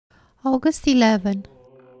August 11.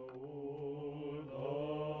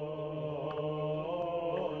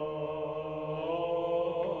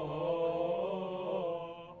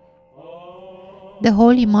 The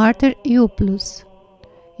Holy Martyr Euplus.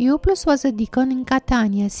 Euplus was a deacon in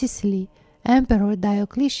Catania, Sicily. Emperor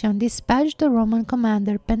Diocletian dispatched the Roman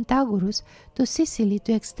commander Pentagoras to Sicily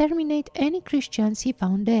to exterminate any Christians he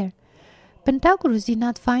found there. Pentagoras did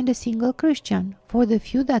not find a single Christian, for the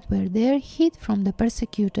few that were there hid from the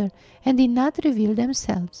persecutor and did not reveal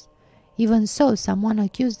themselves. Even so, someone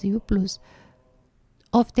accused Euplus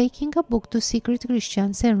of taking a book to secret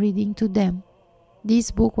Christians and reading to them. This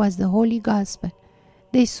book was the Holy Gospel.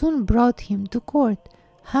 They soon brought him to court,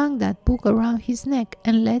 hung that book around his neck,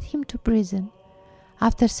 and led him to prison.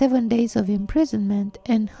 After 7 days of imprisonment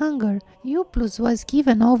and hunger, Euplus was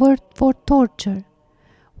given over for torture.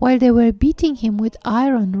 While they were beating him with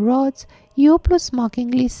iron rods, Euplus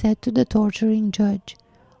mockingly said to the torturing judge,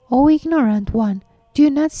 "O ignorant one, do you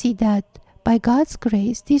not see that, by God's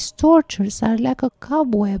grace, these tortures are like a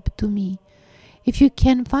cobweb to me? If you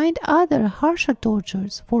can find other harsher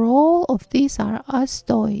tortures, for all of these are as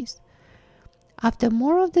toys." After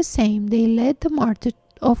more of the same, they led the martyr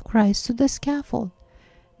of Christ to the scaffold.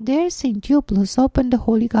 There St. Euplus opened the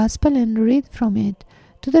Holy Gospel and read from it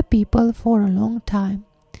to the people for a long time.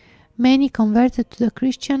 Many converted to the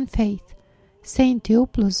Christian faith. St.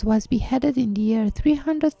 Euplus was beheaded in the year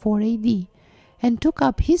 304 AD and took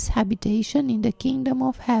up his habitation in the kingdom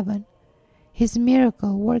of heaven. His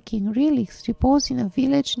miracle-working relics repose in a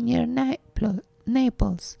village near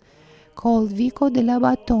Naples, called Vico della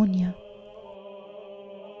Batonia.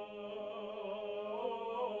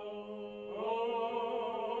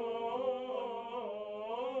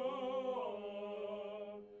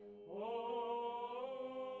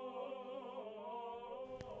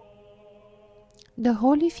 The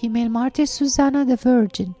holy female martyr Susanna the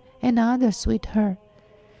Virgin, and others with her.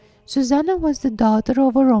 Susanna was the daughter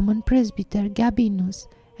of a Roman presbyter, Gabinus,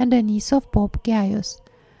 and a niece of Pope Gaius.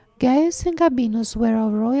 Gaius and Gabinus were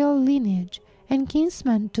of royal lineage and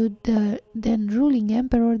kinsmen to the then ruling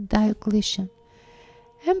Emperor Diocletian.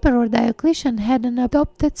 Emperor Diocletian had an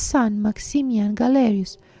adopted son, Maximian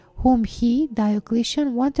Galerius, whom he,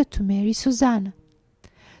 Diocletian, wanted to marry Susanna.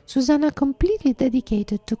 Susanna, completely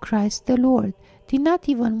dedicated to Christ the Lord, did not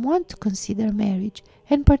even want to consider marriage,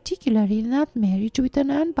 and particularly not marriage with an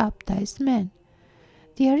unbaptized man.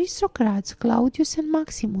 The aristocrats Claudius and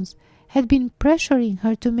Maximus had been pressuring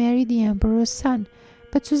her to marry the emperor's son,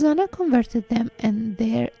 but Susanna converted them and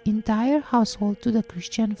their entire household to the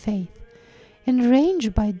Christian faith.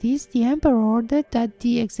 Enraged by this, the emperor ordered that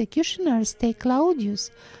the executioners take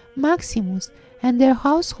Claudius, Maximus, and their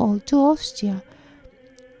household to Ostia,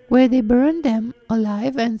 where they burned them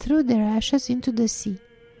alive and threw their ashes into the sea.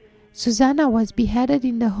 Susanna was beheaded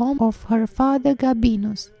in the home of her father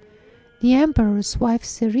Gabinus. The emperor's wife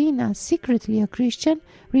Serena, secretly a Christian,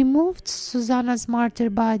 removed Susanna's martyr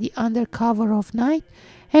body under cover of night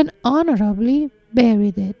and honorably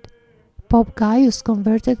buried it. Pope Gaius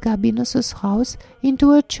converted Gabinus's house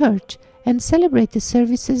into a church and celebrated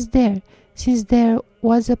services there, since there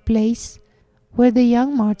was a place where the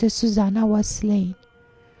young martyr Susanna was slain.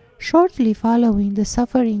 Shortly following the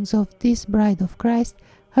sufferings of this bride of Christ,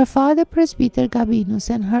 her father Presbyter Gabinus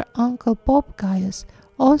and her uncle Pope Gaius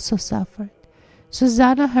also suffered.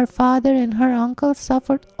 Susanna, her father, and her uncle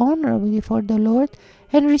suffered honorably for the Lord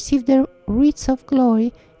and received their wreaths of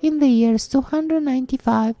glory in the years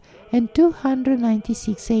 295 and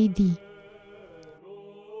 296 AD.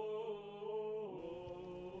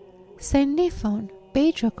 St Niphon,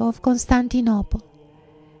 Patriarch of Constantinople.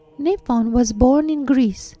 Niphon was born in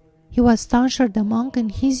Greece. He was tonsured a monk in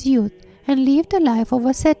his youth and lived a life of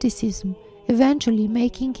asceticism, eventually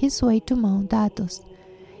making his way to Mount Athos.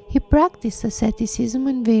 He practiced asceticism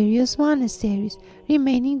in various monasteries,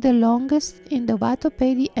 remaining the longest in the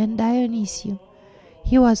Vatopedi and Dionysium.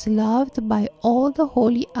 He was loved by all the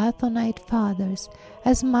holy Athonite fathers,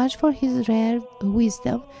 as much for his rare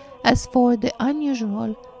wisdom as for the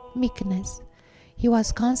unusual meekness. He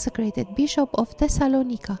was consecrated Bishop of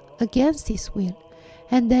Thessalonica against his will,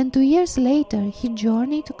 and then 2 years later he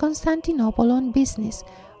journeyed to Constantinople on business,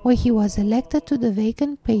 where he was elected to the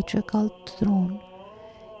vacant patriarchal throne.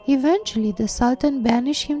 Eventually the Sultan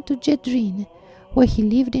banished him to Jedrine, where he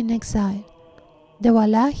lived in exile. The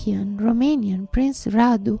Wallachian Romanian Prince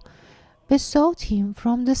Radu besought him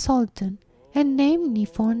from the Sultan and named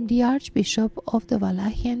Niphon the Archbishop of the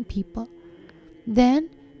Wallachian people. Then,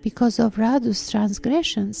 because of Radu's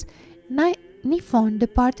transgressions, Niphon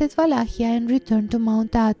departed Wallachia and returned to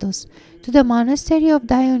Mount Athos, to the monastery of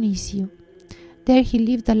Dionysius. There he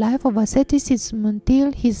lived a life of asceticism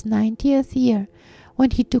until his 90th year,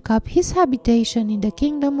 when he took up his habitation in the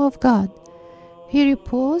kingdom of God. He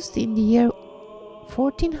reposed in the year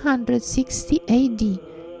 1460 AD.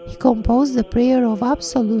 He composed the prayer of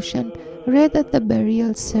absolution read at the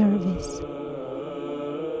burial service.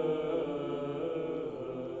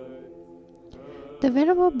 The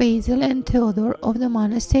Venerable Basil and Theodore of the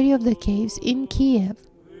Monastery of the Caves in Kiev.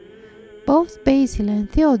 Both Basil and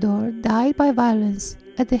Theodore died by violence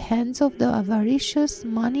at the hands of the avaricious,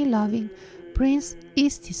 money-loving Prince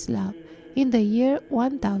Istislav in the year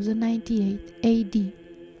 1098 AD.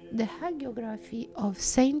 The hagiography of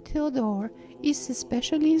St Theodore is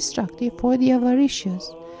especially instructive for the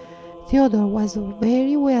avaricious. Theodore was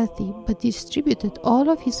very wealthy, but distributed all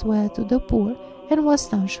of his wealth to the poor and was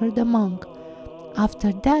censured a monk.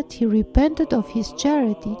 After that he repented of his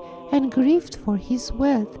charity and grieved for his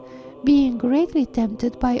wealth, being greatly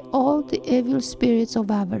tempted by all the evil spirits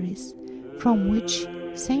of avarice, from which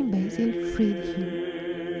Saint Basil freed him.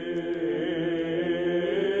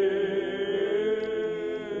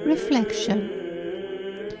 Reflection.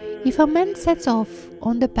 If a man sets off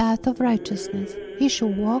on the path of righteousness, he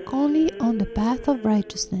should walk only on the path of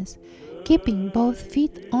righteousness, keeping both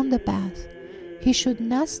feet on the path. He should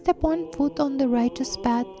not step one foot on the righteous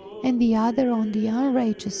path and the other on the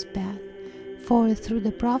unrighteous path. For through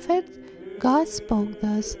the prophet, God spoke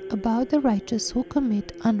thus about the righteous who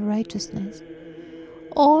commit unrighteousness.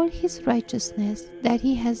 All his righteousness that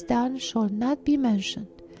he has done shall not be mentioned.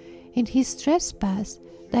 In his trespass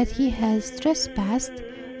that he has trespassed,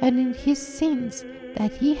 and in his sins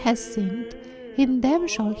that he has sinned, in them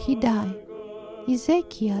shall he die.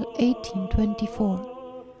 Ezekiel 18:24.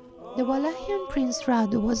 The Wallachian prince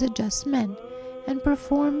Radu was a just man, and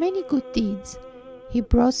performed many good deeds. He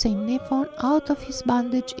brought St Niphon out of his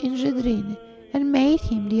bondage in Jedrine, and made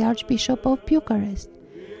him the Archbishop of Bucharest.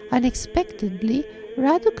 Unexpectedly,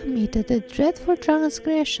 Radu committed a dreadful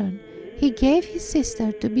transgression. He gave his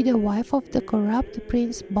sister to be the wife of the corrupt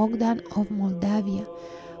Prince Bogdan of Moldavia,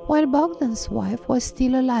 while Bogdan's wife was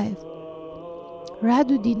still alive.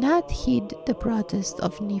 Radu did not heed the protest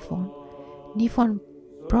of Niphon. Niphon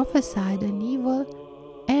prophesied an evil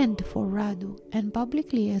end for Radu and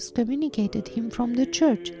publicly excommunicated him from the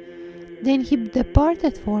church. Then he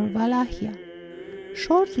departed for Wallachia.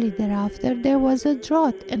 Shortly thereafter there was a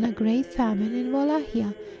drought and a great famine in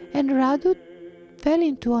Wallachia, and Radu fell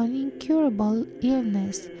into an incurable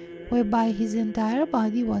illness, whereby his entire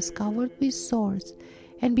body was covered with sores,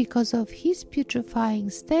 and because of his putrefying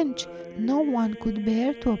stench no one could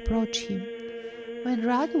bear to approach him. When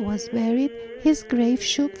Radu was buried, his grave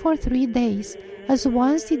shook for 3 days, as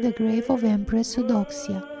once did the grave of Empress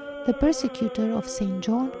Eudoxia, the persecutor of St.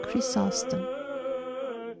 John Chrysostom.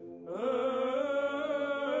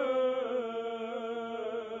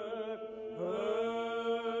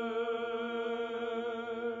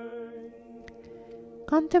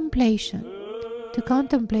 Contemplation. To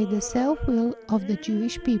contemplate the self-will of the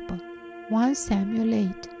Jewish people. 1 Samuel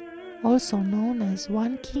 8, also known as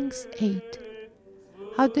 1 Kings 8.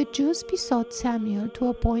 How the Jews besought Samuel to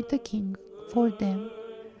appoint a king for them.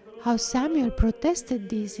 How Samuel protested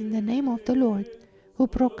this in the name of the Lord, who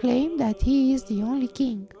proclaimed that he is the only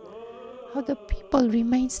king. How the people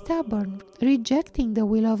remained stubborn, rejecting the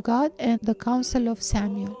will of God and the counsel of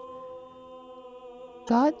Samuel.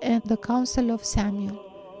 God and the counsel of Samuel.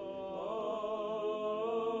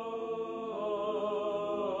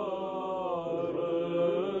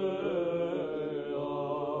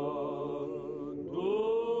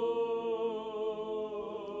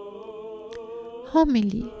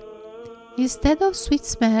 Homily. Instead of sweet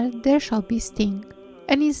smell there shall be sting,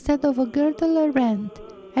 and instead of a girdle a rent,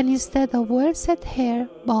 and instead of well-set hair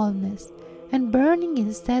baldness, and burning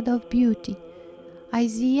instead of beauty.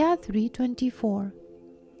 Isaiah 3:24.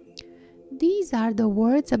 These are the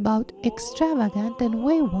words about extravagant and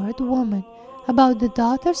wayward women, about the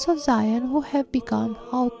daughters of Zion who have become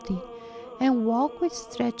haughty, and walk with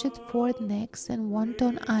stretched forth necks and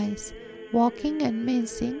wanton eyes, walking and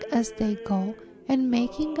mincing as they go, and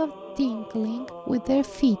making a tinkling with their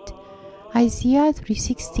feet. Isaiah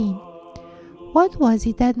 3:16. What was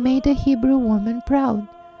it that made a Hebrew woman proud?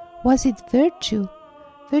 Was it virtue?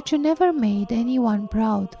 Virtue never made anyone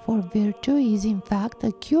proud, for virtue is in fact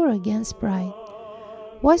a cure against pride.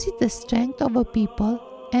 Was it the strength of a people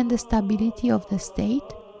and the stability of the state?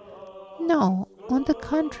 No, on the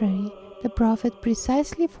contrary, the prophet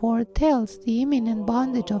precisely foretells the imminent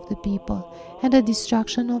bondage of the people and the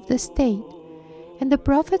destruction of the state. And the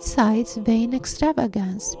prophet cites vain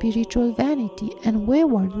extravagance, spiritual vanity, and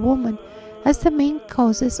wayward woman as the main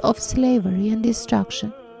causes of slavery and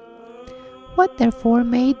destruction. What therefore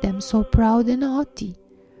made them so proud and haughty?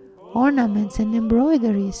 Ornaments and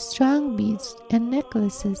embroideries, strung beads and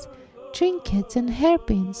necklaces, trinkets and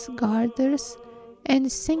hairpins, garters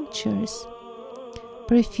and cinctures,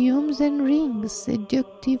 perfumes and rings,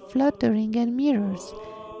 seductive fluttering and mirrors.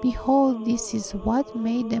 Behold, this is what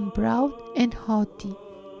made them proud and haughty.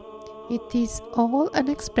 It is all an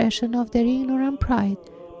expression of their ignorant pride,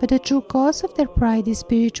 but the true cause of their pride is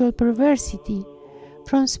spiritual perversity.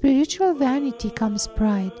 From spiritual vanity comes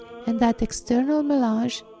pride, and that external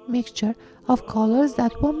mixture of colors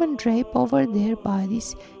that women drape over their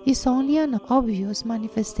bodies is only an obvious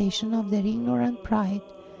manifestation of their ignorant pride.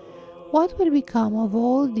 What will become of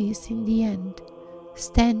all this in the end?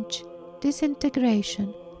 Stench,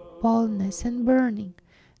 disintegration, baldness, and burning.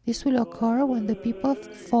 This will occur when the people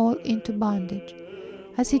fall into bondage.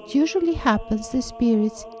 As it usually happens, the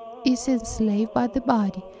spirit is enslaved by the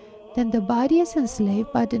body, then the body is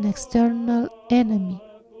enslaved by an external enemy.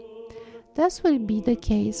 Thus will be the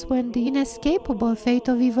case when the inescapable fate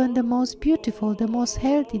of even the most beautiful, the most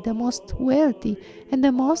healthy, the most wealthy, and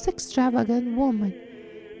the most extravagant woman.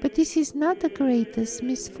 But this is not the greatest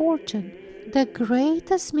misfortune. The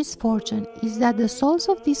greatest misfortune is that the souls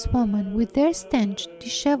of these women, with their stench,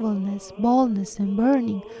 disheveledness, baldness, and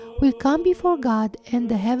burning, will come before God and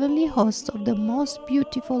the heavenly hosts of the most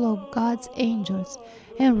beautiful of God's angels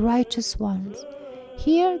and righteous ones.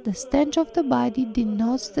 Here, the stench of the body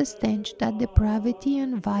denotes the stench that depravity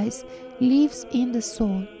and vice leaves in the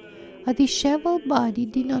soul. A disheveled body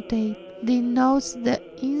denotes the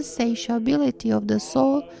insatiability of the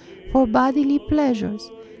soul for bodily pleasures.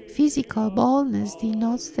 Physical baldness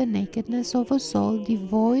denotes the nakedness of a soul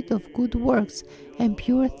devoid of good works and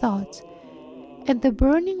pure thoughts. And the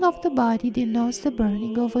burning of the body denotes the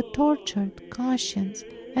burning of a tortured conscience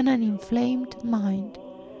and an inflamed mind.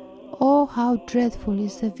 Oh, how dreadful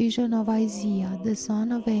is the vision of Isaiah, the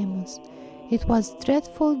son of Amos! It was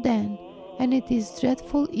dreadful then, and it is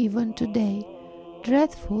dreadful even today.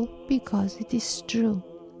 Dreadful because it is true.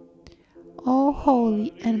 O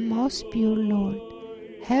holy and most pure Lord,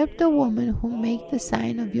 help the women who make the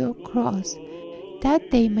sign of your cross, that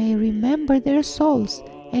they may remember their souls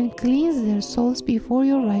and cleanse their souls before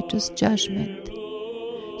your righteous judgment,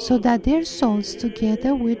 so that their souls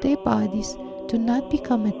together with their bodies do not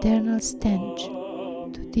become eternal stench.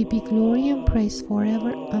 To thee be glory and praise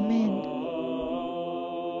forever. Amen.